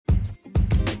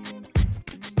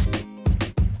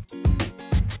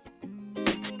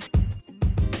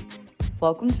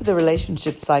Welcome to the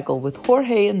Relationship Cycle with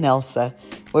Jorge and Nelsa,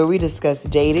 where we discuss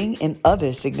dating and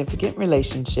other significant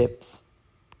relationships.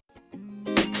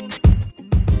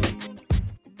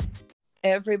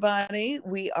 Everybody,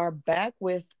 we are back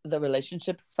with the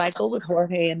Relationship Cycle with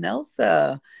Jorge and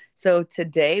Nelsa. So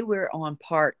today we're on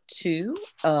part 2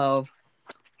 of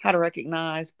how to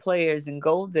recognize players and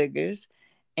gold diggers.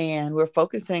 And we're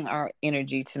focusing our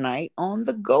energy tonight on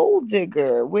the gold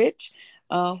digger, which,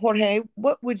 Jorge,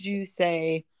 what would you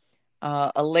say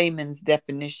a layman's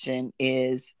definition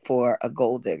is for a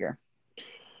gold digger?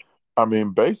 I mean,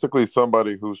 basically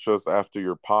somebody who's just after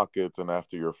your pockets and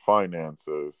after your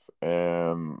finances.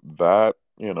 And that,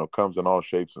 comes in all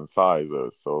shapes and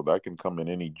sizes. So that can come in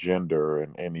any gender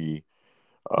and any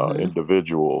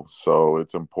individual. So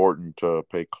it's important to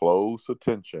pay close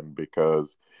attention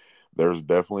because there's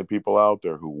definitely people out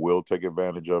there who will take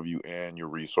advantage of you and your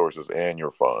resources and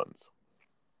your funds.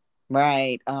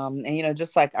 Right. And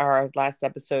just like our last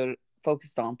episode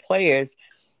focused on players,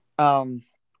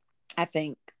 I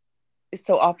think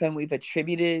so often we've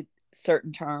attributed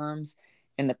certain terms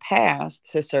in the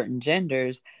past to certain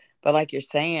genders, but like you're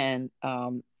saying,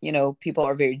 people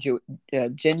are very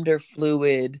gender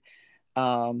fluid.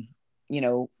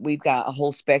 We've got a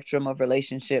whole spectrum of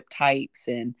relationship types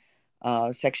and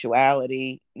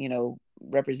sexuality,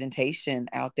 representation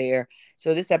out there.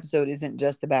 So this episode isn't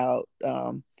just about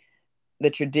the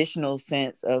traditional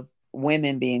sense of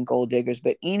women being gold diggers,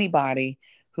 but anybody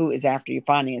who is after your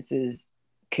finances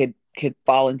could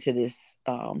fall into this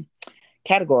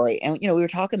category. And we were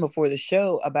talking before the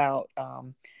show about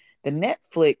the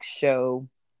Netflix show,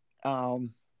 The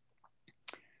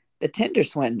Tinder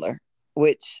Swindler,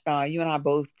 which you and I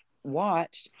both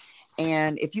watched.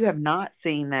 And if you have not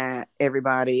seen that,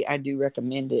 everybody, I do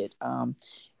recommend it.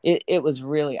 It was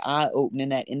really eye-opening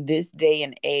that in this day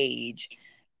and age,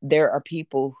 there are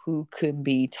people who could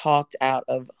be talked out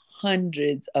of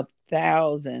hundreds of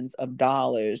thousands of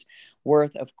dollars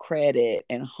worth of credit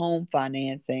and home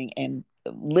financing and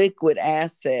liquid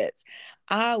assets.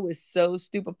 I was so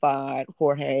stupefied,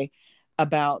 Jorge,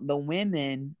 about the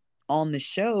women on the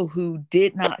show who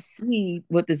did not see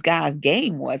what this guy's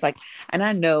game was like. And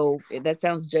I know that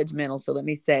sounds judgmental, so let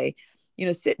me say,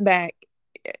 sitting back,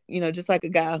 just like a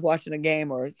guy watching a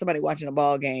game or somebody watching a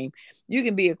ball game, you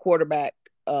can be a quarterback,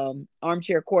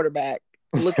 armchair quarterback,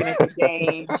 looking at the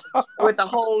game with the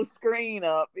whole screen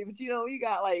up. But you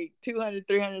got like 200,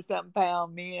 300 something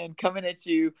pound men coming at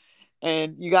you,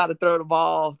 and you got to throw the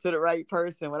ball to the right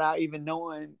person without even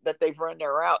knowing that they've run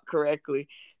their route correctly.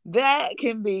 That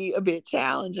can be a bit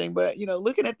challenging. But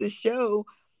looking at this show,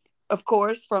 of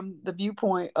course, from the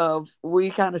viewpoint of, we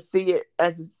kind of see it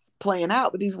as it's playing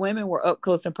out, but these women were up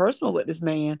close and personal with this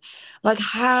man. Like,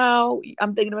 how,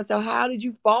 I'm thinking to myself, how did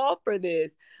you fall for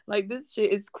this? Like, this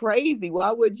shit is crazy.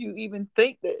 Why would you even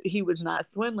think that he was not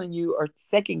swindling you or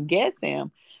second guess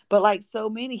him? But like so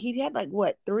many, he had like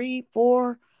what, 3,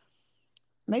 4,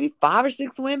 maybe 5 or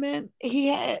 6 women he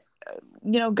had,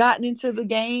 gotten into the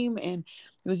game, and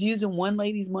he was using one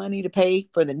lady's money to pay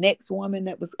for the next woman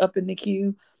that was up in the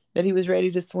queue that he was ready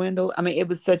to swindle. I mean, it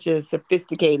was such a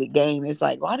sophisticated game. It's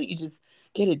like, why don't you just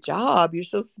get a job? You're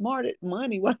so smart at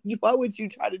money. Why would you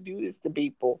try to do this to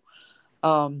people?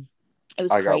 It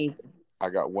was crazy. I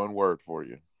got one word for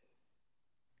you.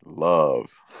 Love.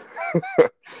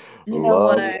 You know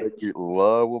what?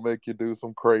 Love will make you do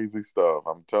some crazy stuff.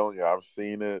 I'm telling you, I've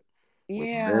seen it with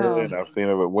men. I've seen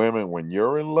it with women. When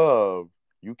you're in love,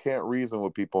 you can't reason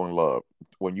with people in love.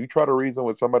 When you try to reason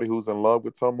with somebody who's in love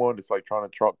with someone, it's like trying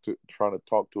to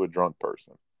talk to a drunk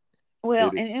person.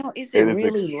 Well, is it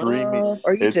really love,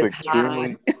 or you just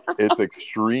high? It's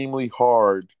extremely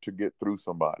hard to get through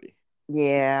somebody.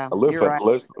 Yeah, listen, you're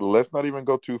right. Let's not even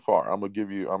go too far. I'm gonna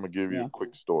give you a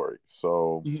quick story.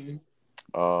 So,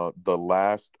 the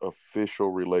last official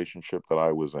relationship that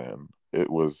I was in, it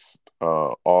was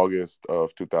August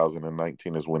of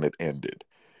 2019 is when it ended.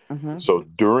 So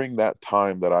during that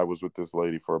time that I was with this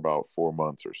lady for about 4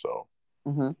 months or so,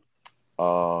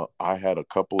 I had a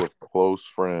couple of close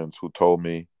friends who told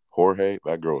me, Jorge,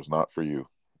 that girl is not for you.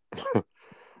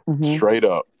 Straight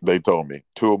up, they told me.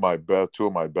 Two of my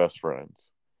best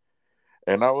friends.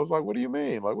 And I was like, what do you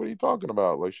mean? Like, what are you talking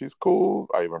about? Like, she's cool.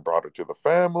 I even brought her to the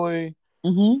family.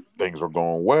 Things were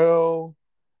going well.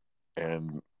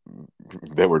 And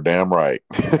they were damn right.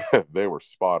 They were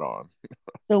spot on.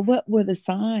 So what were the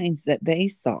signs that they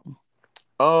saw?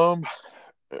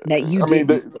 That you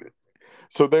didn't.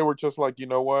 So they were just like, you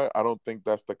know what? I don't think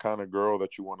that's the kind of girl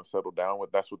that you want to settle down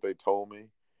with. That's what they told me.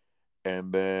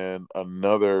 And then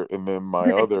my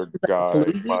other guy,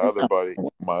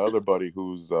 my other buddy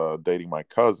who's dating my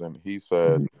cousin, he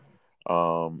said,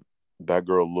 Um, that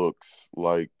girl looks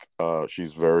like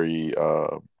she's very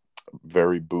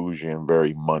bougie and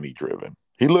very money driven.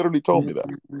 He literally told me that.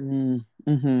 Mm-hmm.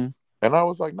 Mm-hmm. And I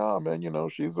was like, nah, man,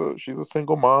 she's a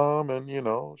single mom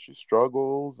and she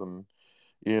struggles and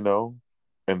you know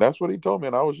and that's what he told me.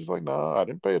 And I was just like, nah, I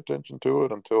didn't pay attention to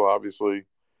it until obviously,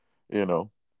 you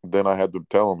know, then I had to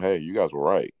tell him, hey, you guys were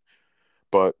right.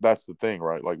 But that's the thing,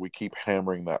 right? Like we keep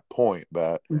hammering that point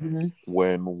that Mm-hmm.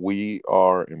 when we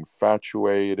are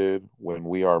infatuated, when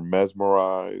we are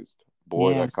mesmerized,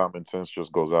 boy, Yeah. that common sense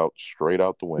just goes out straight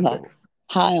out the Like, window.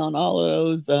 high on all of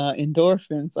those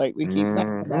endorphins, like we keep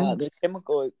talking Hmm. about the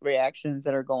chemical reactions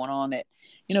that are going on, that,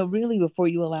 really before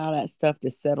you allow that stuff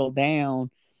to settle down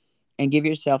and give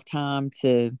yourself time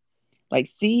to, like,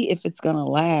 see if it's going to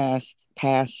last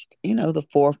past, the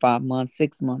 4 or 5 months,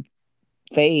 6 month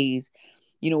phase.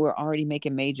 We're already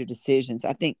making major decisions.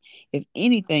 I think if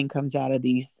anything comes out of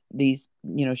these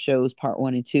shows, part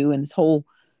 1 and 2, and this whole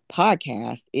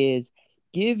podcast, is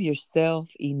give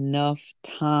yourself enough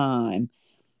time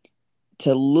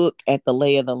to look at the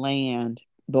lay of the land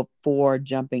before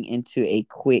jumping into a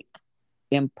quick,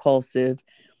 impulsive,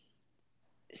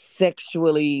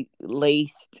 sexually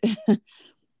laced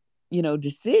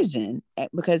decision.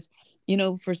 Because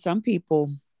for some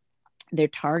people, they're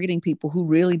targeting people who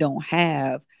really don't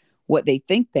have what they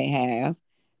think they have.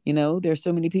 There's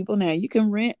so many people now, you can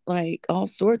rent like all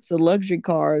sorts of luxury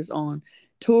cars on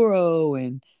Turo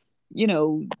and you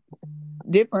know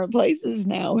different places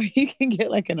now where you can get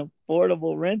like an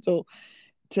affordable rental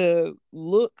to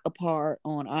look apart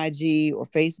on IG or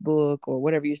Facebook or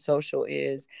whatever your social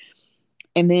is.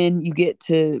 And then you get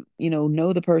to,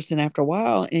 know the person after a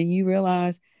while, and you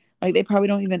realize like they probably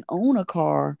don't even own a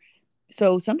car.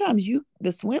 So sometimes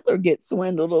the swindler gets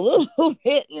swindled a little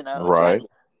bit, trying to Right, get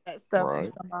that stuff from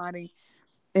right. somebody.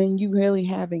 And you really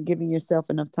haven't given yourself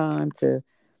enough time to,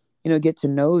 get to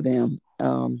know them.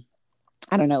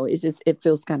 I don't know. It's just, it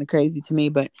feels kind of crazy to me.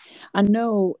 But I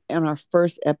know in our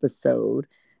first episode,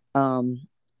 um,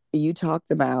 you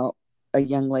talked about a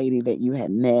young lady that you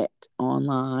had met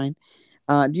online.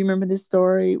 Do you remember this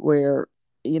story where,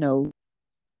 you know,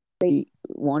 they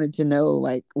wanted to know,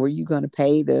 like, were you going to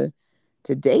pay to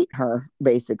date her, Oh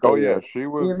basically? yeah, Or she you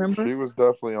was remember? she was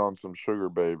definitely on some sugar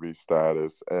baby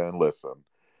status. And listen,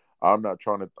 I'm not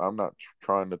trying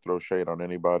to throw shade on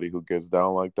anybody who gets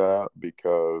down like that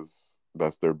because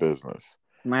that's their business.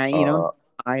 My, Uh,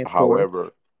 I, of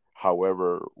course.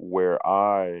 however, where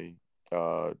I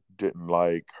didn't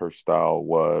like her style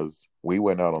was we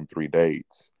went out on 3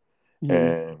 dates Hmm.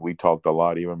 and we talked a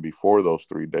lot even before those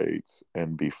 3 dates.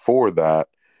 And before that,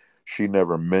 she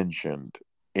never mentioned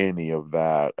any of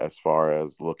that as far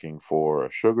as looking for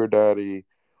a sugar daddy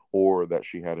or that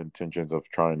she had intentions of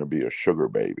trying to be a sugar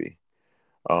baby.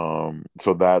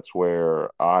 So that's where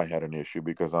I had an issue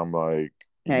because I'm like,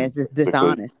 Yeah, you it's just basically,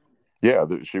 dishonest. yeah,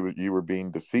 you were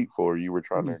being deceitful, or you were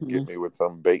trying to Hmm. get me with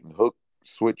some bait and hook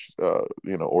switch,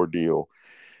 ordeal.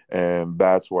 And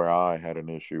that's where I had an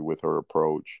issue with her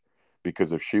approach.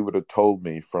 Because if she would have told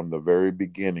me from the very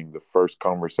beginning, the first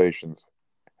conversations,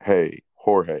 hey,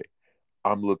 Jorge,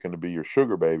 I'm looking to be your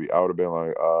sugar baby, I would have been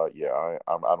like, yeah,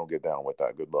 I don't get down with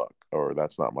that. Good luck. Or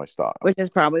that's not my style. Which is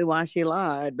probably why she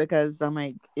lied, because I'm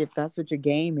like, if that's what your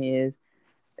game is,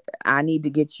 I need to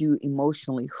get you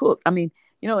emotionally hooked. I mean,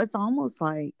 it's almost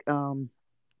like a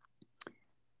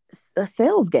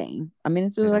sales game. I mean,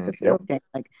 it's really like a Yep. sales game.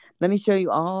 Like, let me show you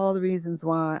all the reasons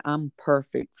why I'm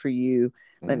perfect for you.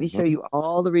 Let me show Hmm. you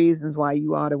all the reasons why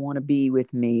you ought to want to be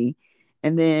with me.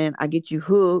 And then I get you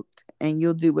hooked, and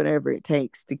you'll do whatever it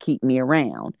takes to keep me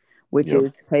around, which Yep.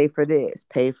 is pay for this,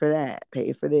 pay for that,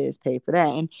 pay for this, pay for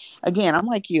that. And again, I'm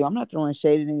like you, I'm not throwing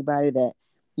shade at anybody that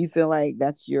you feel like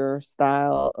that's your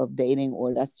style of dating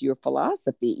or that's your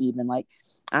philosophy, even. Like,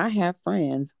 I have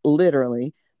friends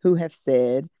literally who have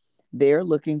said, they're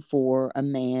looking for a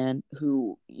man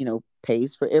who,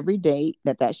 pays for every date,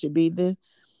 that should be the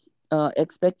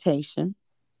expectation,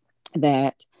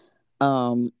 that,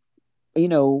 um, you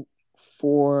know,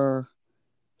 for,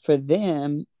 for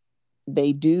them,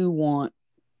 they do want,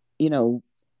 you know,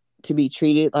 to be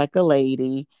treated like a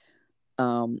lady.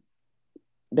 Um,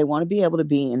 they want to be able to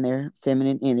be in their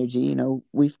feminine energy.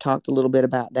 We've talked a little bit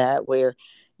about that, where,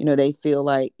 they feel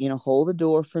like, hold the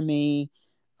door for me,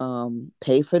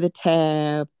 pay for the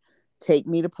tab, take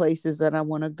me to places that I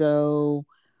want to go,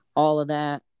 all of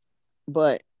that.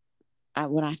 But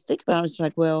when I think about it, it's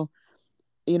like, well,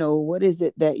 what is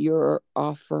it that you're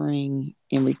offering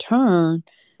in return?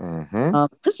 Hmm.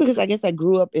 Just because I guess I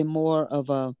grew up in more of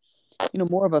a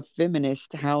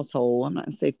feminist household. I'm not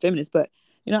gonna say feminist, but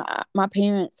my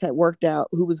parents had worked out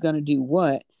who was going to do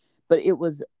what. but it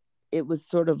was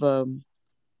sort of a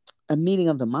meeting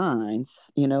of the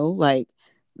minds, like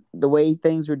the way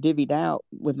things were divvied out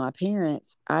with my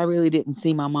parents. I really didn't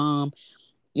see my mom,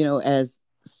 as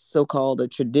so-called a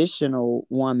traditional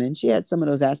woman. She had some of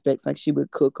those aspects, like she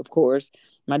would cook, of course.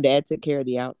 My dad took care of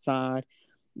the outside,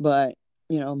 but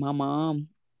my mom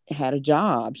had a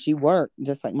job. She worked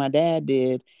just like my dad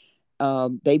did.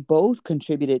 They both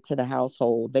contributed to the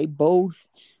household. They both,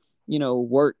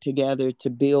 worked together to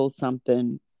build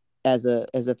something as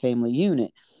a family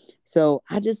unit. So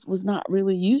I just was not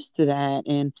really used to that.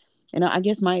 And I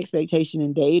guess my expectation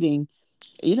in dating,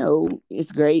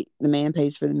 it's great. The man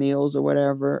pays for the meals or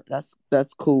whatever.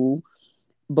 That's cool.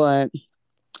 But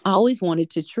I always wanted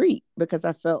to treat because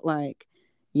I felt like,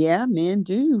 yeah, men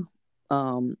do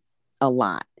a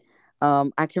lot.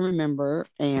 I can remember,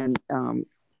 and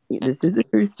this is a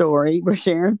true story. We're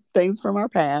sharing things from our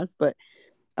past, but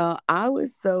I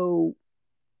was so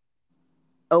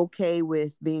okay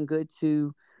with being good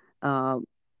to uh,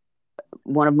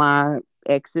 one of my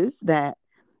exes that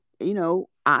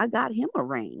I got him a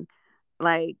ring.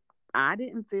 Like, I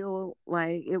didn't feel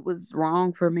like it was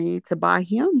wrong for me to buy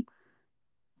him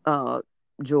uh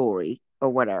jewelry or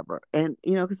whatever. And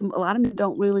because a lot of men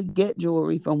don't really get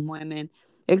jewelry from women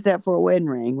except for a wedding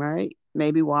ring, right?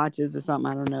 Maybe watches or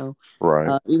something. I don't know.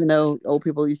 Right. Even though old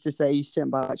people used to say you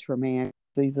shouldn't buy watch for a man,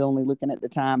 he's only looking at the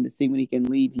time to see when he can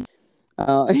leave you.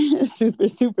 Super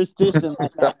superstition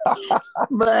like that.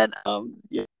 But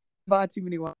yeah, buy too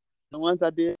many watches. The ones I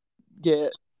did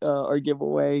get or give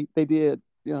away, they did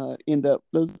end up,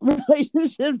 those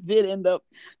relationships did end up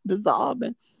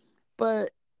dissolving.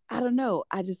 But I don't know.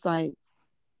 I just like,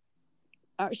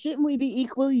 shouldn't we be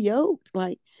equally yoked?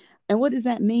 Like, and what does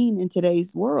that mean in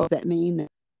today's world? Does that mean that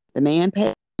the man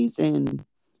pays and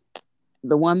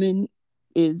the woman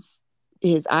is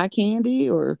his eye candy,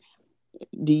 or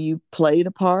do you play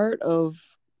the part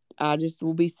of I just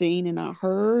will be seen and not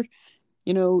heard?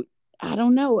 You know, I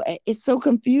don't know. It's so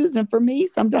confusing for me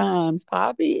sometimes,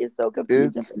 Poppy. It's so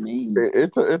confusing for it's me.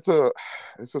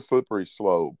 it's a slippery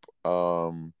slope.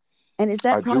 And is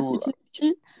I that do.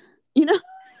 prostitution? You know,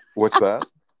 What's that?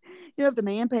 if the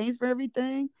man pays for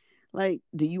everything, like,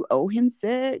 do you owe him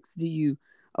sex? Do you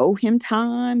owe him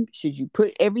time? Should you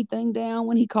put everything down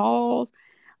when he calls?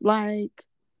 Like,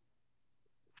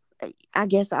 I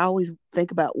guess I always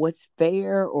think about what's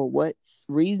fair or what's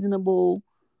reasonable.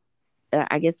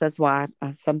 I guess that's why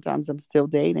sometimes I'm still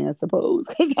dating, I suppose,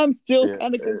 because I'm still Yeah.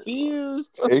 kind of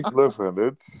confused.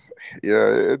 Listen, yeah,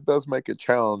 it does make it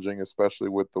challenging, especially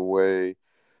with the way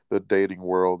the dating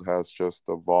world has just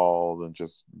evolved and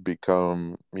just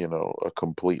become, a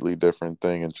completely different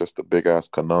thing and just a big ass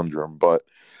conundrum. But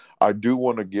I do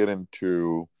want to get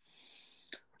into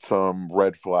some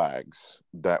red flags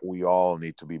that we all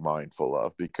need to be mindful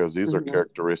of because these are Mhm.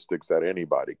 characteristics that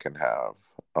anybody can have.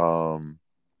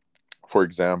 For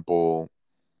example,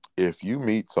 if you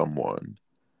meet someone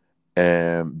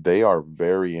and they are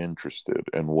very interested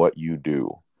in what you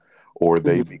do, or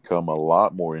they Mhm. become a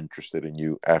lot more interested in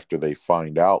you after they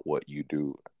find out what you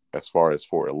do as far as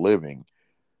for a living,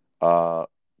 uh,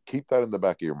 keep that in the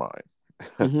back of your mind.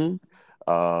 Mhm.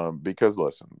 Because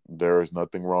listen, there is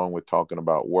nothing wrong with talking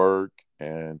about work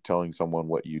and telling someone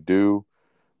what you do.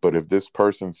 But if this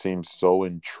person seems so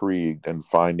intrigued in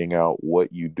finding out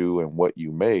what you do and what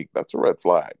you make, that's a red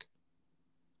flag.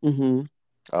 Mhm.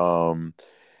 Um,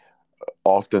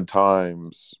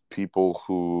 Oftentimes people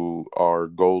who are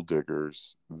gold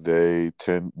diggers, they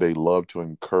love to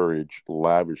encourage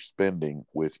lavish spending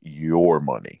with your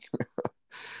money.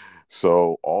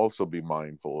 So also be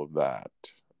mindful of that.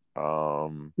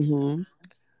 um Mhm.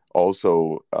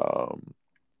 Also,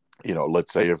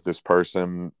 let's say if this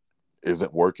person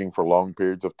isn't working for long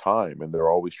periods of time and they're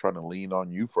always trying to lean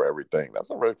on you for everything, that's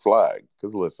a red flag.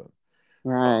 Because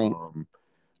Right. um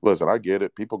listen, I get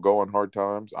it. People go on hard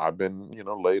times. I've been,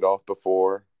 laid off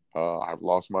before. I've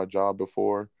lost my job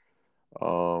before.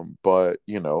 But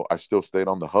I still stayed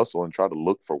on the hustle and tried to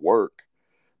look for work.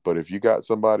 But if you got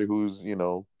somebody who's,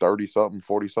 30 something,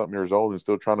 40 something years old and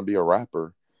still trying to be a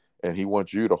rapper, and he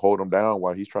wants you to hold him down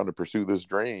while he's trying to pursue this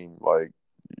dream, like,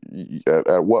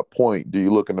 at what point do you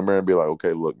look in the mirror and be like,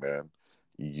 okay, look, man,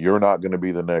 you're not going to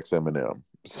be the next Eminem.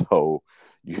 So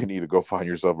you need to go find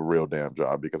yourself a real damn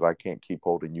job because I can't keep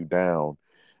holding you down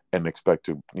and expect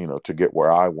to, to get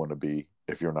where I want to be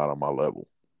if you're not on my level.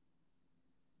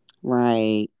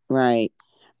 Right. Right.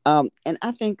 And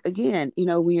I think again,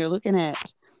 when you're looking at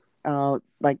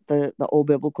like the old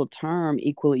biblical term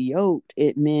equally yoked,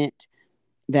 it meant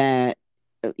that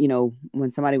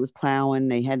when somebody was plowing,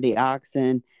 they had the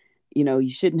oxen. You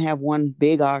shouldn't have one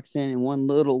big oxen and one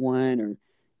little one, or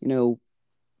you know,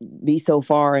 be so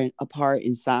far apart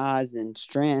in size and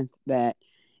strength that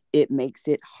it makes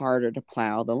it harder to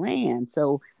plow the land.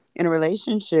 So in a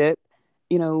relationship,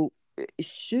 you know,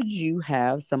 should you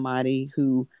have somebody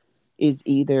who is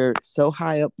either so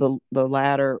high up the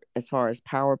ladder as far as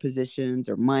power positions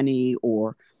or money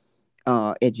or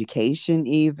education,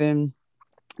 even,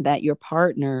 that your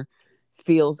partner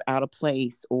feels out of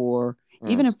place, or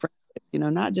Mm. even in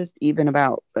friendship, not just even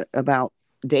about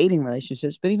dating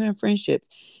relationships, but even in friendships,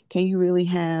 can you really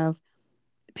have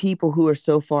people who are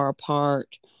so far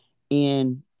apart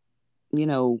in,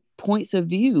 points of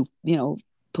view,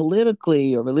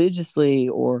 politically or religiously,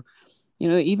 or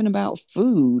even about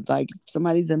food? Like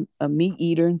somebody's a meat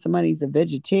eater and somebody's a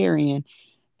vegetarian,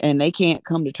 and they can't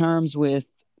come to terms with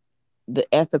the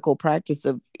ethical practice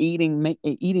of eating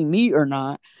meat or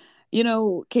not.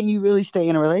 Can you really stay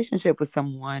in a relationship with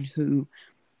someone who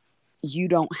you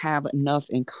don't have enough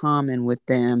in common with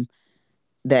them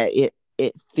that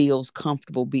it feels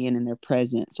comfortable being in their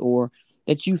presence, or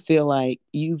that you feel like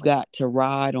you've got to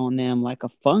ride on them like a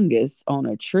fungus on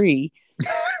a tree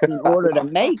in order to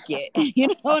make it? You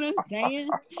know what I'm saying?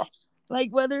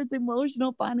 Like whether it's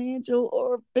emotional, financial,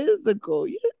 or physical.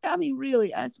 I mean,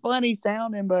 really, it's funny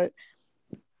sounding, but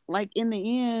like in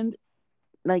the end,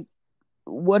 like,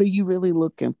 what are you really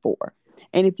looking for?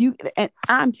 And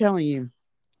I'm telling you,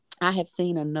 I have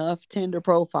seen enough Tinder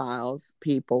profiles,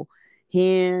 people,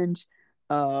 Hinge,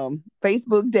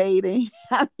 Facebook dating.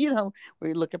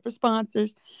 We're looking for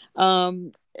sponsors.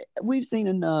 Um, we've seen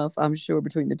enough, I'm sure,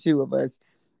 between the two of us,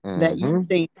 that you've Hmm.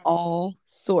 seen all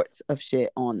sorts of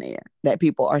shit on there that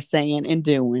people are saying and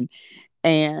doing.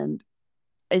 And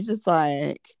it's just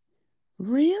like,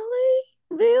 really?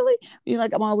 Really?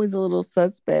 Like I'm always a little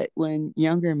suspect when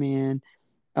younger men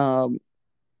um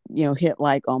hit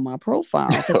like on my profile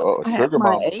because Oh, I have sugar my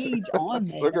mama. age on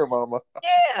there. Sugar mama.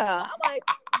 Yeah, I'm like,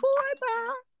 boy,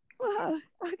 bye.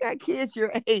 I got kids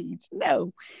your age.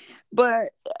 No, but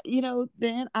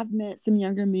then I've met some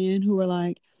younger men who are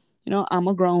like, I'm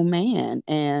a grown man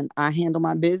and I handle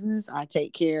my business. I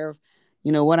take care of,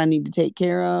 what I need to take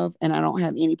care of, and I don't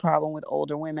have any problem with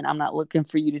older women. I'm not looking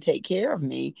for you to take care of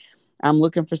me. I'm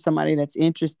looking for somebody that's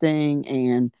interesting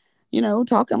and,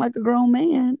 talking like a grown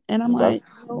man. And I'm like,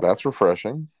 That's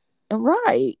refreshing.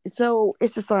 right. So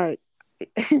it's just like,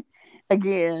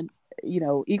 again,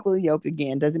 equally yoked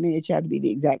again doesn't mean that you have to be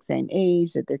the exact same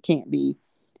age, that there can't be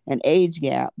an age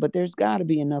gap, but there's got to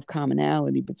be enough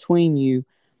commonality between you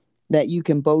that you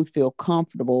can both feel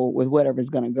comfortable with whatever's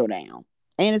going to go down.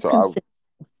 And it's So consistent.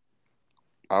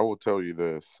 I will tell you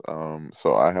this.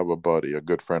 So I have a buddy, a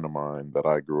good friend of mine that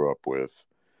I grew up with,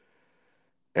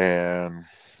 and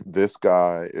this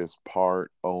guy is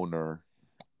part owner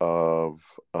of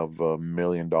 $1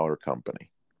 million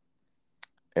company.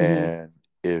 Mm-hmm. And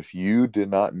if you did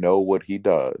not know what he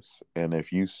does, and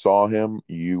if you saw him,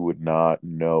 you would not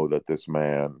know that this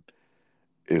man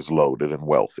is loaded and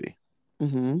wealthy.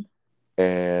 Mm-hmm.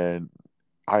 And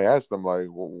I asked him, like,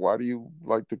 well, why do you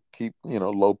like to keep,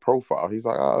 low profile? He's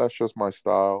like, oh, that's just my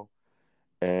style.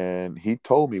 And he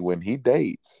told me when he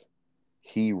dates,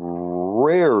 he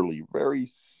rarely, very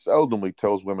seldomly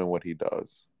tells women what he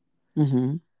does.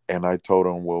 Mm-hmm. And I told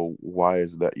him, well, why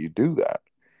is that you do that?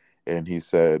 And he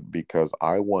said, because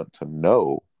I want to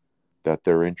know that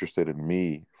they're interested in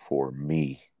me for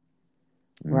me,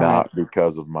 Right. not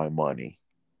because of my money.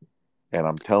 And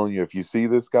I'm telling you, if you see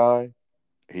this guy,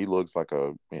 he looks like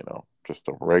just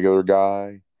a regular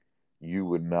guy. You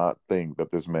would not think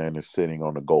that this man is sitting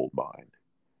on a gold mine.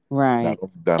 Now, Right. now,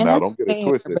 And now that's don't get it fair,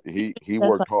 twisted. but He that's like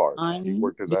worked hard. He lying.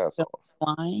 worked his Do you ass feel off.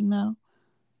 like lying though?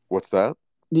 What's that?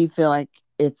 Do you feel like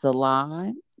it's a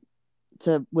lie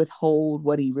to withhold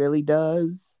what he really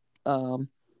does from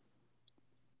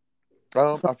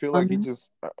I feel like he women?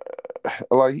 just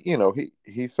like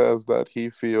he says that he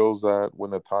feels that when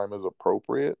the time is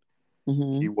appropriate, he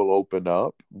Mm-hmm. will open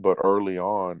up, but early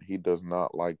on, he does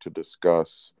not like to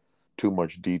discuss too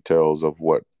much details of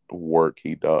what work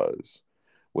he does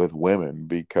with women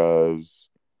because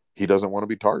he doesn't want to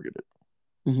be targeted.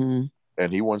 Mm-hmm.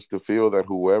 And he wants to feel that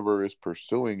whoever is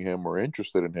pursuing him or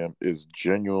interested in him is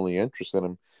genuinely interested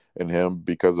in him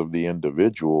because of the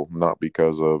individual, not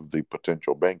because of the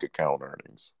potential bank account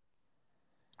earnings.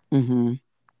 Mm-hmm.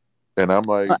 And I'm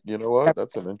like, Well, you know what?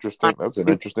 that's That's an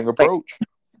fine. interesting approach.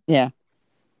 Yeah.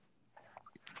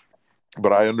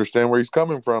 But I understand where he's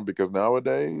coming from because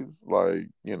nowadays, like,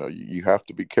 you have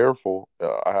to be careful.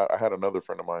 I had another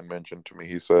friend of mine mention to me.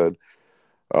 He said,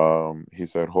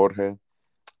 Jorge,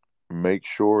 make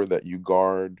sure that you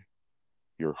guard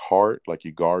your heart like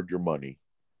you guard your money.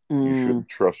 You Mm, shouldn't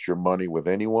trust your money with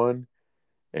anyone.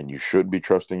 and you shouldn't be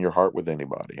trusting your heart with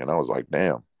anybody. And I was like,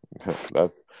 damn,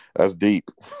 that's deep.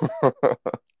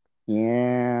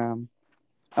 Yeah.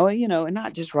 Oh, and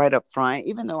not just right up front,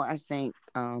 even though I think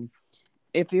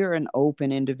if you're an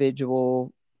open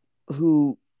individual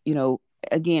who,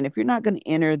 again, if you're not going to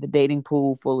enter the dating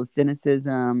pool full of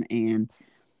cynicism and,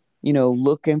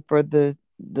 looking for the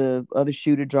other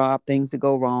shoe to drop, things to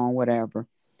go wrong, whatever.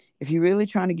 If you're really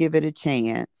trying to give it a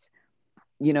chance,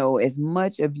 as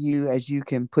much of you as you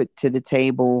can put to the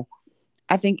table,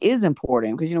 I think is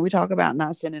important because, we talk about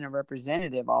not sending a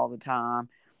representative all the time,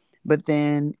 but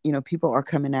then, people are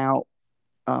coming out,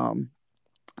 um,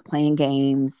 playing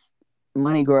games,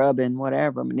 money grubbing,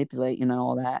 whatever, manipulating and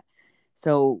all that.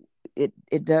 So it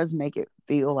does make it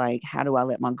feel like, how do I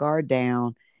let my guard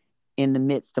down in the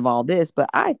midst of all this? But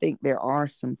I think there are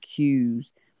some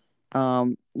cues,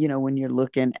 when you're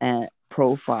looking at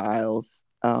profiles,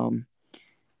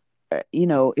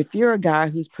 if you're a guy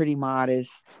who's pretty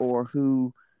modest or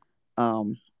who,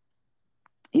 um,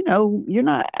 you're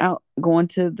not out going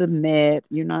to the Met,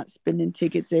 you're not spending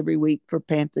tickets every week for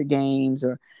Panther games,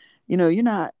 or, you're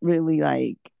not really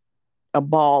like a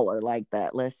baller like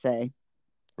that, let's say,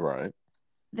 Right.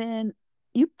 then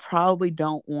you probably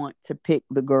don't want to pick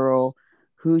the girl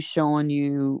who's showing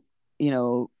you,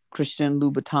 Christian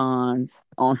Louboutins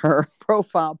on her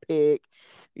profile pic.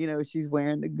 She's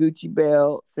wearing the Gucci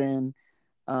belts and,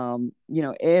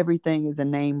 everything is a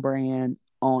name brand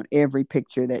on every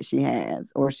picture that she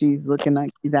has, or she's looking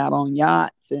like she's out on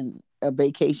yachts and a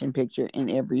vacation picture in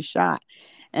every shot.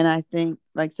 And I think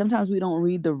like sometimes we don't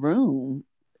read the room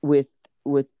with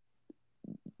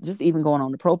just even going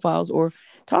on the profiles or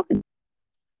talking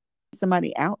to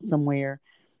somebody out somewhere.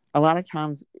 A lot of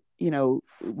times,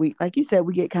 we, like you said,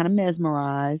 we get kind of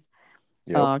mesmerized,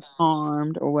 Yep.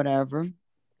 charmed or whatever,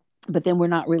 but then we're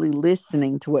not really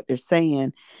listening to what they're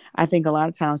saying. I think a lot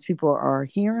of times people are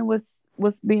hearing what's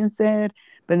being said,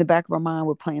 but in the back of our mind,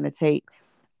 we're playing the tape.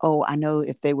 Oh, I know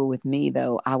if they were with me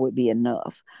though, I would be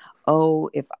enough. Oh,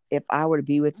 if I were to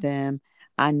be with them,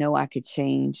 I know I could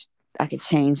change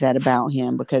that about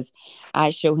him because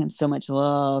I show him so much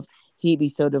love. He'd be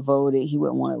so devoted. He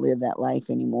wouldn't want to live that life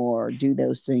anymore, or do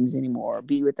those things anymore, or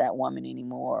be with that woman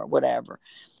anymore, or whatever.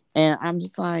 And I'm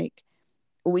just like,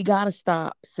 we got to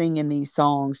stop singing these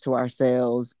songs to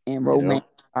ourselves and Yep.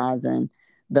 romanticizing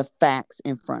the facts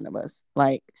in front of us.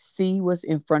 Like, see what's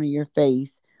in front of your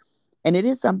face. And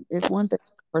it's one thing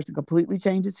a person completely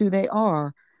changes who they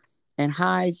are and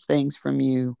hides things from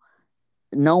you,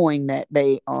 knowing that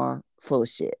they are full of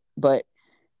shit. But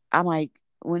I'm like,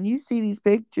 when you see these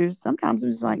pictures, sometimes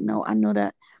I'm just like, no, I know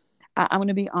that I'm going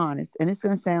to be honest. And it's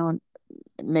going to sound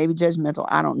maybe judgmental.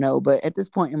 I don't know. But at this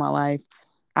point in my life,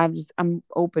 I'm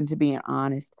open to being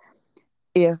honest.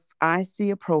 If I see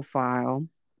a profile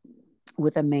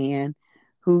with a man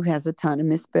who has a ton of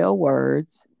misspelled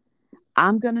words,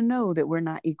 I'm going to know that we're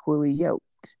not equally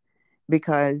yoked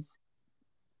because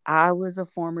I was a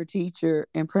former teacher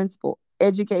and principal.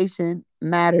 Education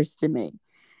matters to me.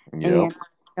 Yep. And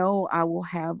I know I will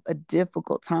have a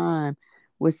difficult time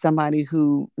with somebody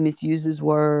who misuses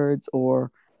words or,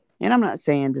 and I'm not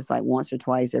saying just like once or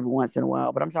twice every once in a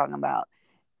while, but I'm talking about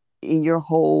in your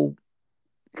whole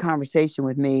conversation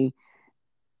with me,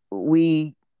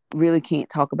 we really can't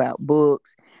talk about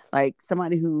books. Like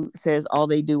somebody who says all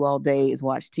they do all day is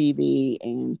watch TV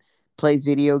and plays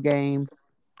video games.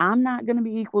 I'm not going to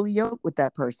be equally yoked with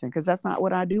that person because that's not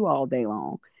what I do all day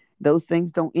long. Those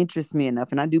things don't interest me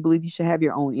enough. And I do believe you should have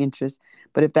your own interests.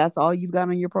 But if that's all you've got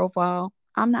on your profile,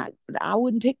 I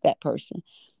wouldn't pick that person,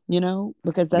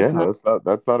 because that's Yeah, not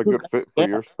that's not a who good fit I for am.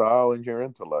 your style and your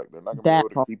intellect. They're not gonna be That able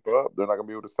to part. keep up. They're not gonna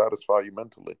be able to satisfy you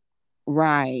mentally.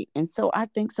 Right. And so I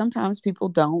think sometimes people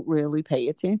don't really pay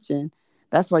attention.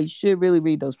 That's why you should really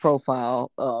read those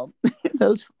profile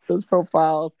those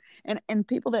profiles, and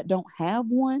people that don't have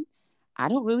one. I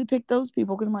don't really pick those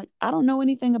people because I'm like, I don't know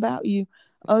anything about you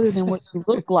other than what you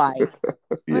look like.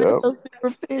 I mean, it's Yep. so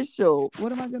superficial.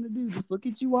 What am I gonna do? Just look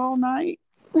at you all night?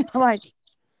 Like,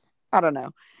 I don't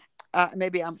know.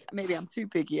 Maybe I'm too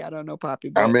picky. I don't know,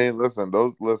 Poppy, I but mean,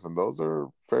 those are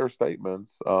fair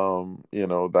statements.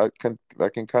 That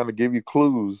can kind of give you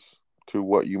clues to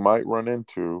what you might run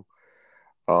into.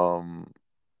 Um,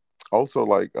 Also,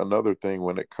 like another thing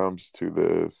when it comes to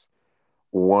this,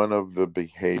 one of the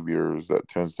behaviors that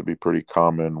tends to be pretty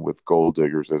common with gold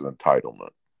diggers is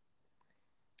entitlement.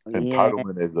 yeah,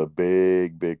 Entitlement is a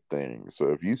big, big thing. So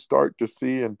if you start to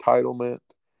see entitlement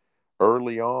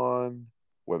early on,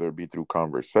 whether it be through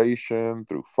conversation,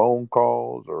 through phone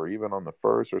calls, or even on the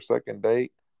first or second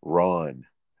date, run,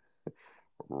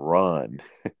 run.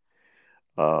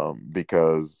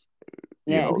 Because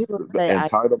You Yeah, and know, people the say I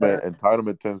deserve.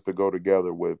 entitlement tends to go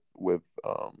together with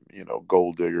you know,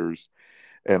 gold diggers.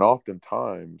 And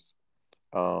oftentimes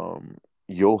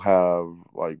you'll have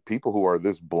like people who are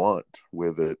this blunt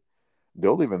with it.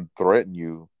 They'll even threaten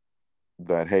you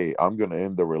that, hey, I'm going to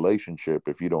end the relationship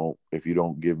if you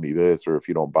don't give me this, or if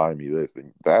you don't buy me this.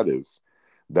 Then that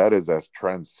is as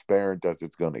transparent as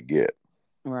it's going to get.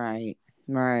 Right,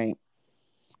 right.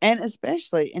 And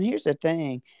especially, and here's the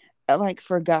thing, like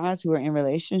for guys who are in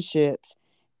relationships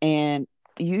and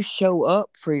you show up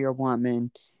for your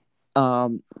woman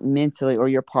mentally, or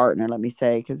your partner, let me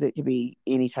say, because it could be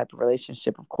any type of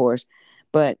relationship, of course.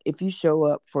 But if you show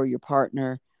up for your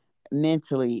partner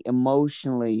mentally,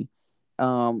 emotionally,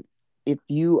 um, if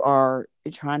you are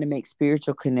trying to make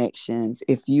spiritual connections,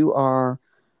 if you are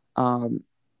um,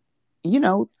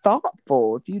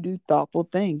 thoughtful, if you do thoughtful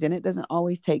things, and it doesn't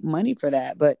always take money for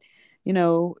that, but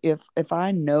if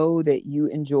I know that you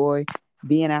enjoy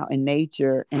being out in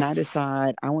nature and I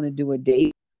decide I want to do a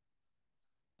date,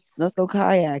 let's go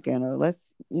kayaking, or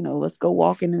let's go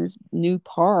walking in this new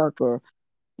park, or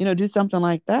do something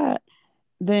like that,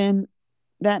 then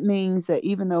that means that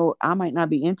even though I might not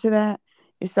be into that,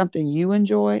 it's something you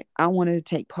enjoy. I wanted to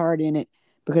take part in it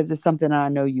because it's something I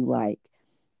know you like.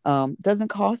 Doesn't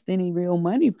cost any real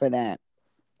money for that.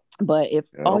 But if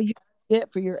all Yep. you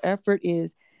get for your effort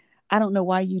is, I don't know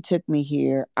why you took me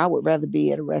here, I would rather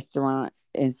be at a restaurant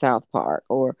in South Park,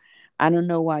 or I don't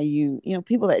know why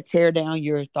people that tear down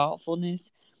your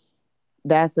thoughtfulness,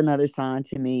 that's another sign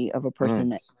to me of a Mm. person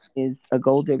that is a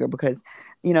gold digger. Because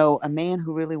a man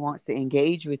who really wants to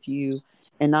engage with you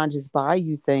and not just buy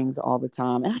you things all the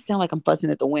time, and I sound like I'm fussing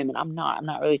at the women, I'm not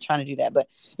really trying to do that. But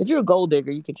if you're a gold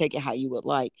digger, you can take it how you would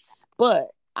like.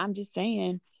 But I'm just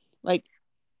saying, like,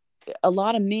 a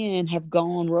lot of men have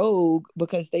gone rogue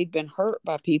because they've been hurt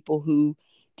by people who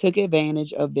took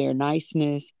advantage of their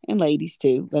niceness, and ladies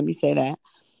too, let me say that,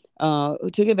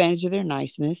 who took advantage of their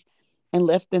niceness and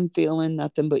left them feeling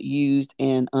nothing but used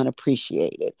and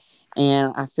unappreciated.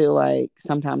 And I feel like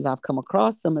sometimes I've come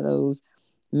across some of those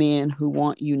men who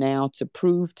want you now to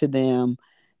prove to them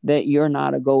that you're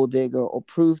not a gold digger, or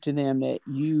prove to them that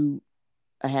you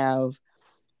have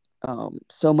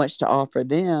so much to offer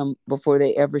them before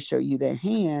they ever show you their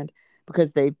hand,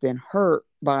 because they've been hurt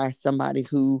by somebody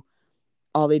who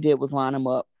all they did was line them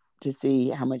up to see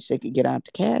how much they could get out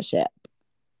the cash app.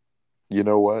 You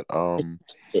know what?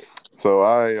 So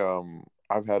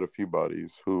I've had a few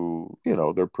buddies who, you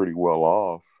know, they're pretty well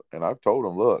off, and I've told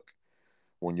them, look,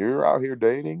 when you're out here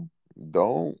dating,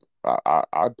 don't. I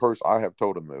have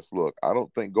told them this. Look, I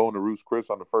don't think going to Ruth's Chris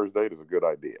on the first date is a good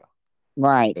idea,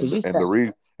 Right, and because you the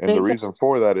said, reason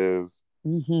for that is,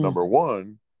 mm-hmm, number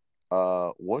one,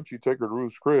 once you take her to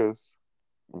Ruth's Chris,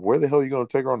 where the hell are you going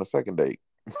to take her on the second date?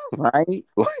 right,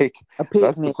 Like, a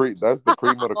picnic. that's the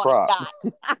cream of the Oh my crop. God.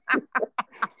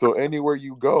 So anywhere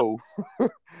you go,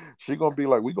 she gonna be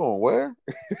like, "We going where?"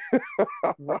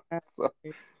 Right. so,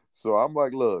 so I'm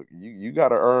like, "Look, you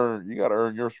gotta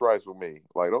earn your stripes with me.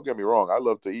 Like, don't get me wrong, I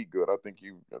love to eat good. I think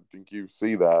you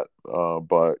see that.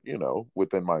 But you know,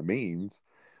 within my means,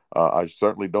 I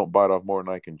certainly don't bite off more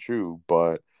than I can chew.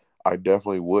 But I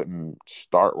definitely wouldn't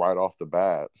start right off the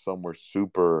bat somewhere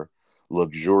super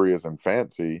luxurious and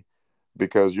fancy,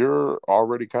 because you're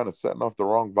already kind of setting off the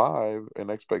wrong vibe and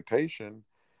expectation.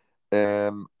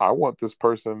 And I want this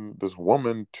person, this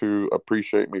woman, to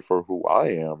appreciate me for who I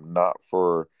am, not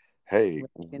for, hey,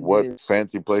 What you can what do.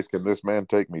 fancy place can this man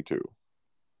take me to?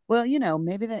 Well,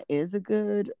 maybe that is a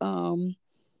good maybe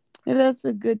that's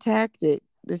a good tactic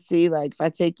to see, like, if I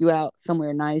take you out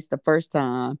somewhere nice the first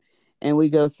time and we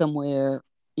go somewhere,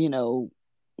 you know,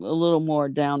 a little more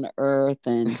down to earth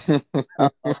and uh,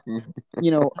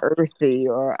 earthy,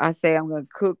 or I say I'm going to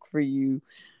cook for you,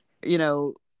 you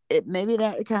know, it maybe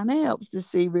that kind of helps to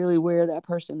see really where that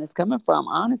person is coming from,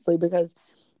 honestly, because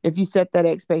if you set that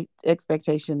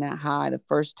expectation that high the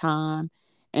first time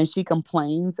and she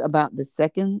complains about the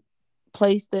second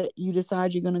place that you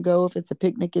decide you're going to go, if it's a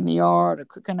picnic in the yard or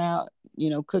cooking out,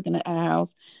 cooking at a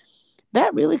house,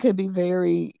 that really could be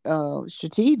very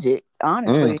strategic, Mm,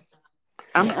 honestly.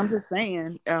 I'm just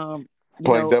saying,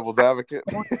 playing devil's I advocate.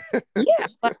 want, yeah,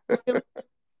 like, really,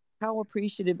 how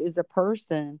appreciative is a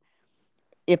person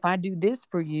if I do this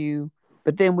for you,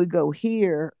 but then we go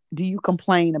here, do you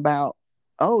complain about,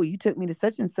 oh, you took me to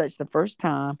such and such the first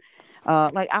time?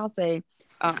 Like I'll say,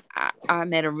 I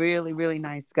met a really, really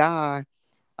nice guy.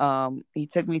 He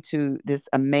took me to this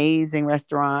amazing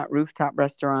restaurant, rooftop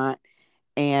restaurant.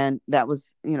 And that was,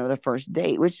 the first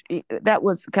date, which that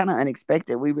was kind of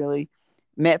unexpected. We really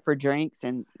met for drinks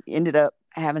and ended up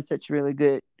having such really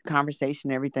good conversation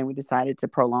and everything, we decided to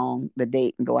prolong the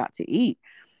date and go out to eat.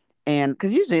 And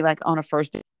because usually, like on a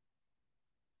first date,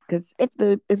 because if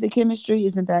the chemistry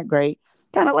isn't that great,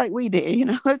 kind of like we did,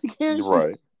 if the You're chemistry,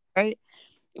 right. right,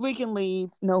 we can leave,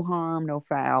 no harm, no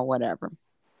foul, whatever.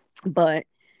 But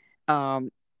um,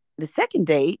 the second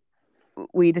date,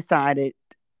 we decided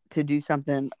to do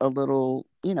something a little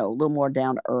more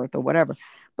down to earth or whatever.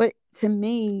 But to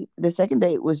me, the second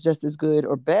date was just as good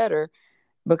or better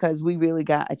because we really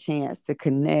got a chance to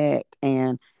connect.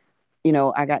 And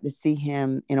I got to see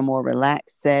him in a more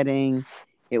relaxed setting.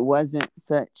 It wasn't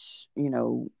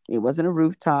it wasn't a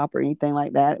rooftop or anything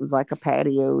like that. It was like a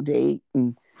patio date.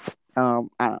 And I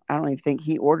don't even think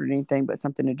he ordered anything but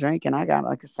something to drink. And I got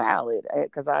like a salad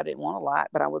because I didn't want a lot,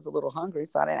 but I was a little hungry.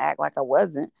 So I didn't act like I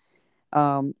wasn't.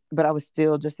 But I was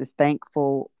still just as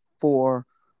thankful for,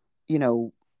 you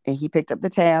know, and he picked up the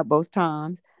tab both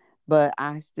times, but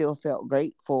I still felt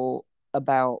grateful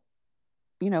about,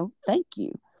 thank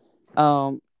you.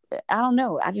 Um, I don't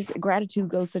know. I just gratitude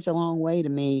goes such a long way to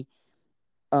me.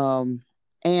 Um,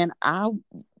 and I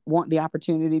want the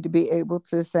opportunity to be able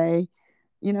to say,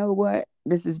 you know what,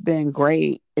 this has been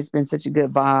great. It's been such a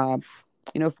good vibe.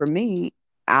 For me,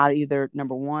 I'll either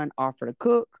number one offer to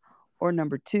cook, or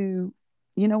number two,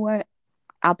 you know what,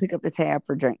 I'll pick up the tab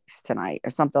for drinks tonight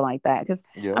or something like that. Because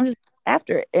Yep. I'm just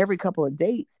after every couple of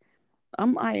dates,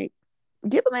 I'm like,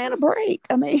 give a man a break.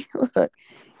 I mean, look,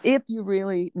 if you're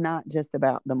really not just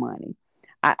about the money.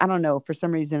 I don't know. For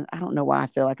some reason, I don't know why I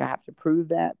feel like I have to prove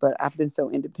that, but I've been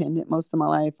so independent most of my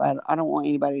life. I don't want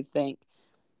anybody to think,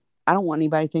 I don't want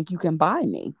anybody to think you can buy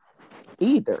me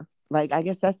either. Like, I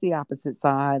guess that's the opposite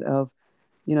side of,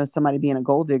 somebody being a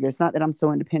gold digger. It's not that I'm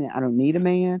so independent, I don't need a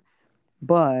man,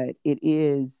 but it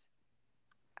is,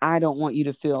 I don't want you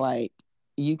to feel like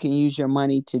you can use your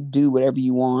money to do whatever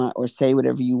you want or say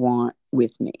whatever you want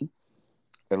with me.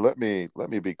 And let me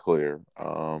be clear.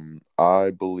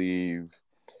 I believe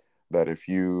that if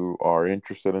you are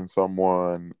interested in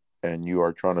someone and you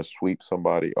are trying to sweep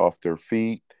somebody off their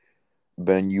feet,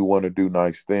 then you want to do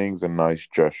nice things and nice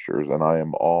gestures, and I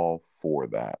am all for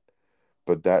that.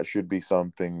 But that should be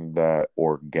something that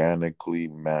organically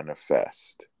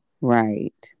manifests.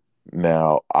 Right.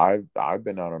 Now, I've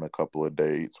been out on a couple of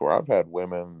dates where I've had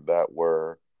women that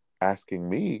were asking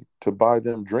me to buy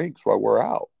them drinks while we're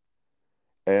out.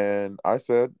 And I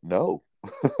said no.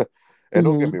 And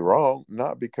don't get Mm-hmm. me wrong,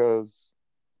 not because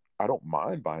I don't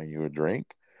mind buying you a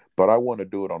drink, but I want to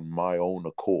do it on my own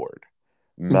accord,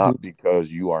 Mm-hmm. not because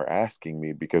you are asking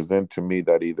me, because then to me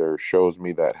that either shows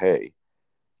me that, hey,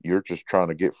 you're just trying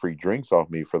to get free drinks off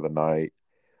me for the night,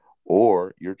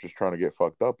 or you're just trying to get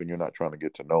fucked up and you're not trying to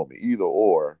get to know me. Either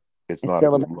or, it's It's not a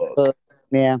still a good bad look. look.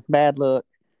 Yeah, bad look.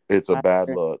 It's a I bad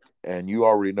agree. look. And you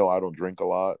already know I don't drink a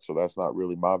lot, so that's not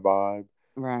really my vibe.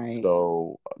 Right.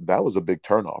 So that was a big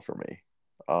turnoff for me.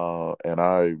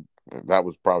 And that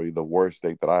was probably the worst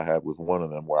date that I had with one of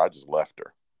them, where I just left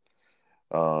her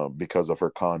because of her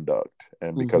conduct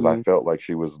and because I Mm-hmm. felt like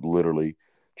she was literally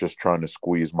just trying to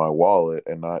squeeze my wallet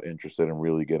and not interested in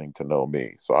really getting to know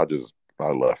me. So I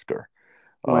left her.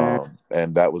 Wow.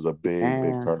 And that was a big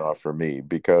Yeah. turnoff for me,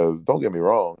 because don't get me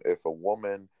wrong, if a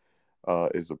woman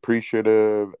is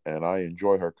appreciative and I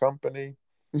enjoy her company,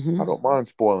 Mm-hmm. I don't mind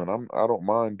spoiling. I don't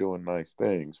mind doing nice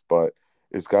things, but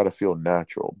it's got to feel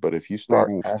natural. But if you start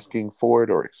Right. asking for it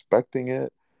or expecting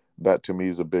it, that to me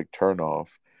is a big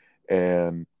turnoff.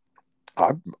 And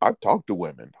I've talked to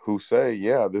women who say,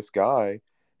 yeah, this guy,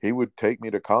 he would take me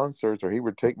to concerts or he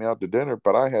would take me out to dinner,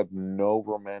 but I had no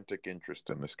romantic interest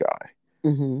in this guy.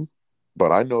 Mm-hmm.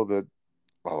 But I know that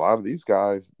a lot of these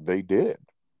guys, they did,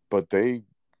 but they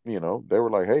were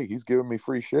like, hey, he's giving me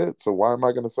free shit, so why am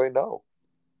I going to say no?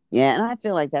 Yeah, and I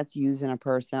feel like that's using a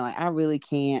person. Like, I really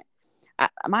can't.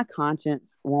 My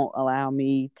conscience won't allow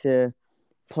me to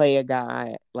play a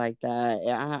guy like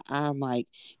that. I'm like,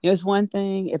 it's one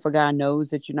thing if a guy knows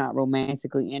that you're not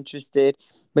romantically interested,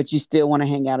 but you still want to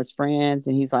hang out as friends,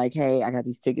 and he's like, hey, I got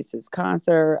these tickets to this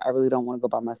concert. I really don't want to go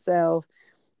by myself.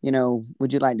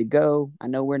 Would you like to go? I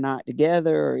know we're not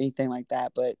together or anything like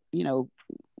that, but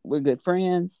we're good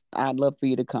friends. I'd love for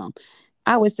you to come.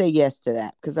 I would say yes to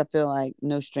that because I feel like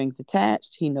no strings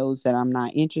attached. He knows that I'm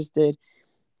not interested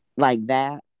like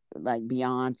that, like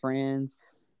beyond friends.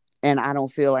 And I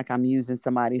don't feel like I'm using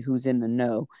somebody who's in the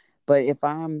know. But if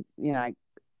I'm, like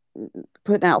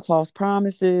putting out false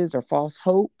promises or false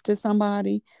hope to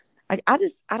somebody, I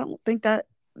don't think that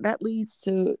leads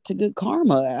to good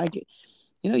karma.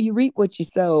 You reap what you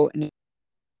sow, and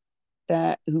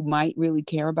that who might really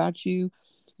care about you,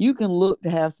 you can look to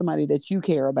have somebody that you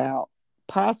care about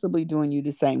possibly doing you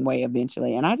the same way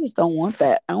eventually. And I just don't want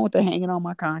that. I don't want that hanging on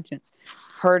my conscience,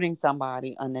 hurting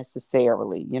somebody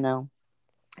unnecessarily, And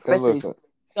especially if listen, it's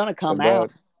going to come and out.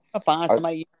 that I'll find I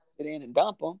somebody you get in and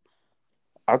dump them.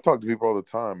 I talk to people all the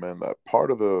time, man, that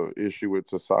part of the issue with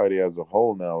society as a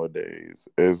whole nowadays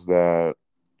is that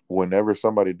whenever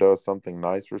somebody does something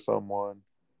nice for someone,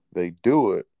 they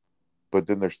do it, but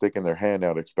then they're sticking their hand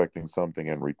out expecting something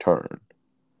in return.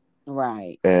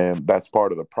 Right. And that's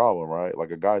part of the problem, right?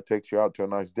 Like a guy takes you out to a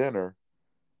nice dinner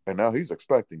and now he's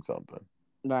expecting something.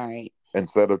 Right.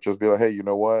 Instead of just be like, hey, you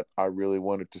know what? I really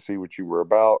wanted to see what you were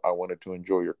about. I wanted to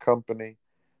enjoy your company.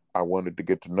 I wanted to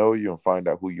get to know you and find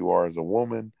out who you are as a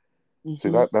woman. See,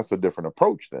 Mm-hmm. that's a different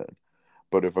approach then.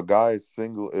 But if a guy is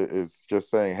single is just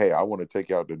saying, "Hey, I want to take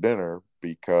you out to dinner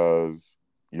because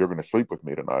you're going to sleep with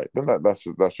me tonight," then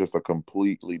that's just a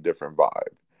completely different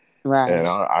vibe, and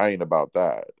Right. I ain't about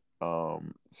that.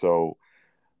 So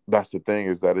that's the thing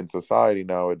is that in society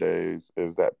nowadays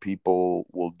is that people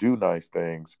will do nice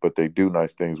things, but they do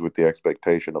nice things with the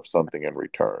expectation of something in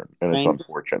return, and it's Right.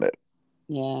 unfortunate.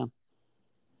 Yeah.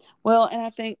 Well, and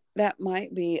I think that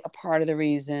might be a part of the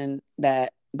reason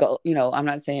that go, I'm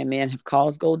not saying men have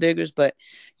caused gold diggers, but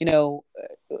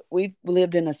we've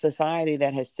lived in a society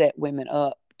that has set women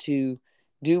up to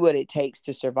do what it takes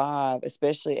to survive,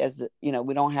 especially as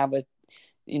we don't have a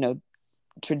you know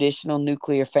traditional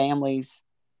nuclear families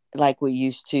like we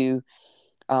used to.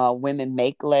 Women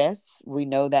make less. We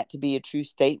know that to be a true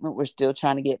statement. We're still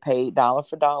trying to get paid dollar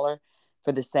for dollar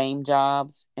for the same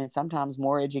jobs and sometimes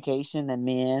more education than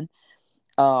men.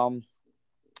 Um,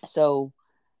 so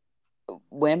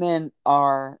women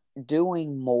are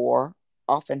doing more,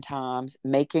 oftentimes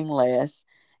making less.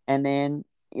 And then,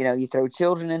 you throw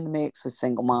children in the mix with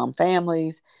single mom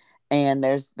families. And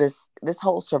there's this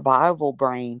whole survival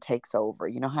brain takes over.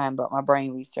 You know how I'm about my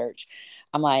brain research.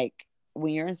 I'm like,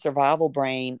 when you're in survival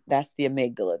brain, that's the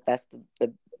amygdala. That's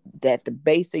the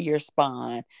base of your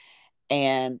spine,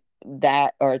 and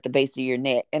that, or at the base of your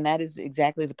neck, and that is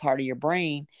exactly the part of your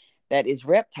brain that is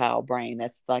reptile brain.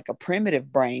 That's like a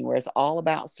primitive brain where it's all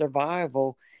about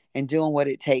survival and doing what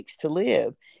it takes to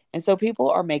live. And so people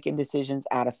are making decisions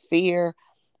out of fear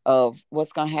of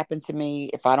what's going to happen to me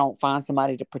if I don't find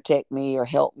somebody to protect me or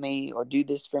help me or do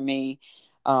this for me.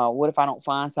 What if I don't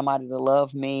find somebody to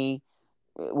love me?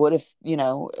 What if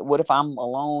I'm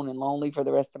alone and lonely for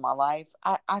the rest of my life?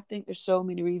 I think there's so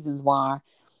many reasons why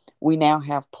we now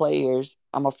have players.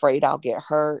 I'm afraid I'll get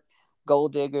hurt.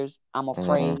 Gold diggers. I'm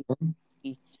afraid, Mhm.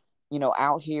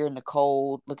 out here in the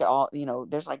cold. Look at all,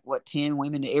 there's like what, 10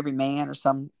 women to every man or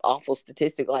some awful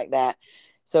statistic like that.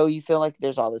 So you feel like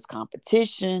there's all this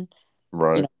competition.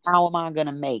 Right. How am I going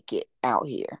to make it out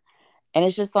here? And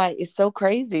it's just like, it's so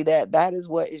crazy that that is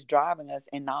what is driving us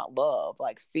and not love.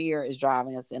 Like fear is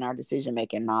driving us in our decision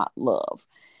making, not love.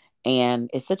 And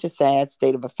it's such a sad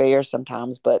state of affairs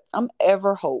sometimes, but I'm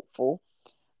ever hopeful.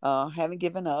 Haven't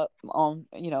given up on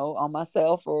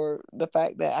myself or the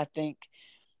fact that I think,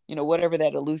 whatever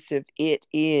that elusive it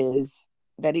is,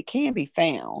 that it can be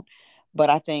found. But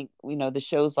I think, the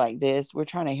shows like this, we're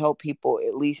trying to help people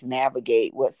at least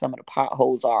navigate what some of the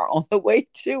potholes are on the way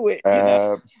to it.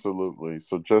 Absolutely.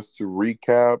 So just to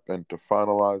recap and to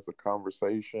finalize the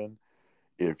conversation,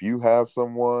 if you have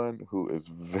someone who's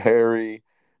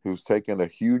taken a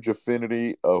huge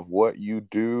affinity of what you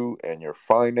do and your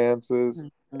finances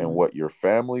and Mhm. what your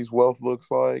family's wealth looks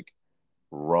like,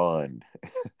 run.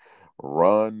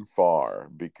 Run far,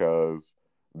 because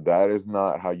that is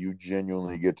not how you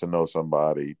genuinely get to know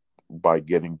somebody, by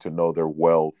getting to know their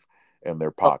wealth and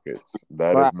their Oh, pockets.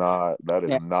 That right. is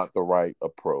Yeah. not the right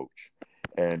approach.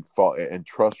 And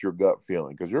trust your gut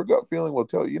feeling, because your gut feeling will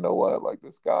tell you, you know what, like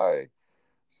this guy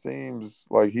seems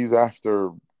like he's after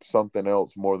something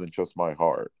else more than just my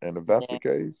heart. And if that's the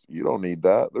Yeah. case, you don't need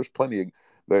that. There's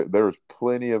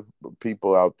plenty of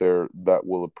people out there that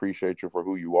will appreciate you for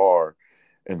who you are,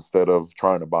 instead of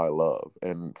trying to buy love.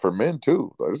 And for men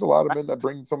too, there's a lot of men that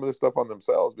bring some of this stuff on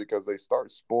themselves because they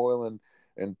start spoiling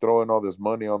and throwing all this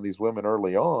money on these women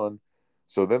early on.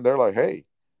 So then they're like, hey,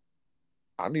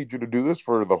 I need you to do this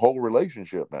for the whole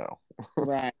relationship now.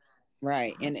 Right.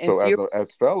 Right. And So if you're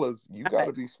as fellas, you got right,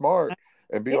 to be smart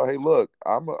and be yeah, like, hey, look,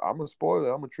 I'm a spoiler.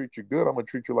 I'm gonna treat you good. I'm gonna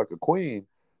treat you like a queen,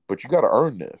 but you got to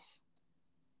earn this.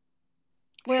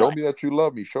 well, Show me that you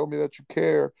love me. Show me that you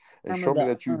care, and some of show me the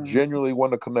that you genuinely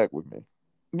want to connect with me.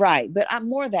 right, but I'm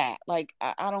more that, like,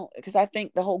 I don't, because I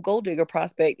think the whole gold digger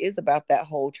prospect is about that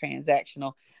whole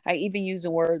transactional. I even use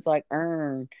the words like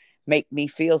earn, make me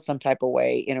feel some type of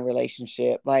way in a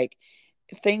relationship. Like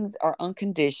if things are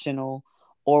unconditional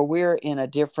or we're in a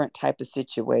different type of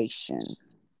situation.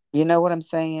 You know what I'm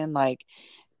saying? Like,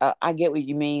 I get what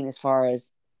you mean as far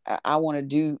as I want to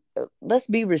do. Let's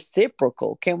be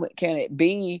reciprocal. Can it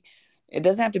be? It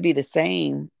doesn't have to be the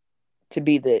same to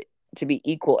be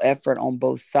equal effort on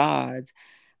both sides.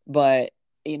 But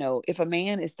if a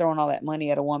man is throwing all that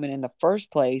money at a woman in the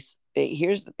first place,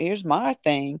 here's my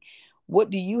thing.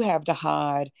 What do you have to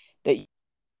hide that you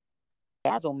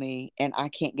dazzle me and I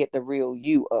can't get the real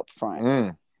you up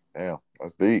front? Yeah,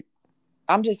 that's deep.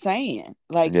 I'm just saying,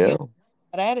 like, Yeah.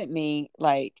 mad at me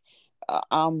like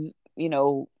I'm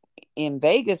in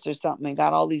Vegas or something and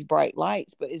got all these bright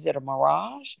lights, but is it a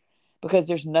mirage because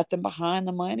there's nothing behind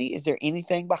the money? Is there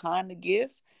anything behind the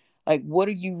gifts? Like, what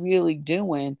are you really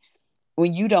doing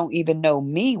when you don't even know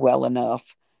me well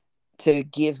enough to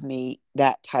give me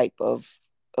that type of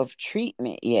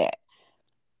treatment yet?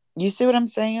 You see what I'm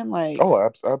saying? Like, Oh,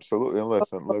 absolutely. And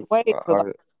listen, wait, we're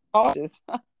like cautious.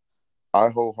 I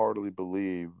wholeheartedly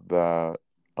believe that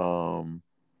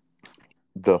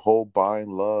the whole buying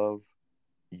love,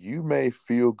 you may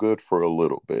feel good for a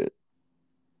little bit.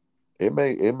 It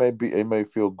may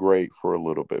feel great for a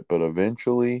little bit, but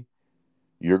eventually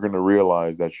you're going to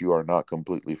realize that you are not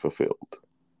completely fulfilled.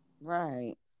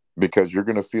 Right. Because you're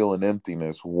going to feel an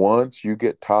emptiness once you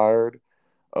get tired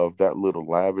of that little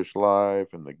lavish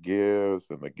life and the gifts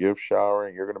and the gift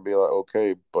showering. You're going to be like,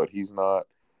 okay, but he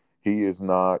is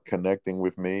not connecting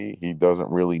with me. He doesn't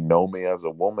really know me as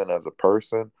a woman, as a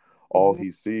person. All Mm-hmm.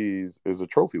 he sees is a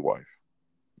trophy wife.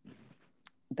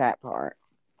 That part.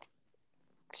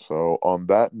 So, on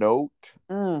that note,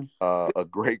 Mm. a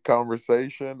great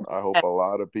conversation. I hope a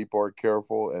lot of people are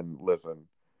careful and listen.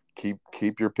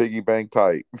 Keep your piggy bank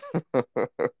tight.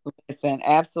 Listen,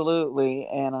 absolutely.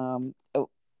 And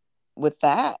with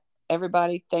that,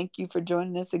 everybody, thank you for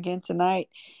joining us again tonight.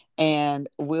 And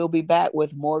we'll be back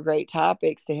with more great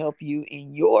topics to help you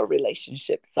in your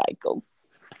relationship cycle.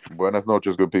 Buenas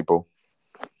noches, good people.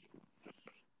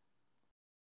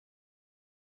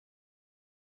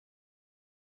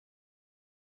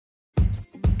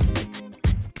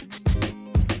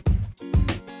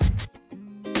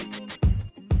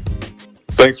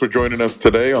 Thanks for joining us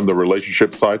today on the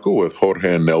Relationship Cycle with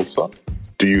Jorge and Nelsa.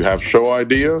 Do you have show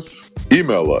ideas?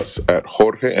 Email us at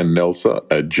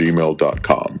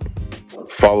jorgeandnelsa@gmail.com.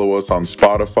 Follow us on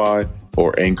Spotify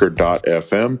or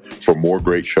anchor.fm for more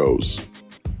great shows.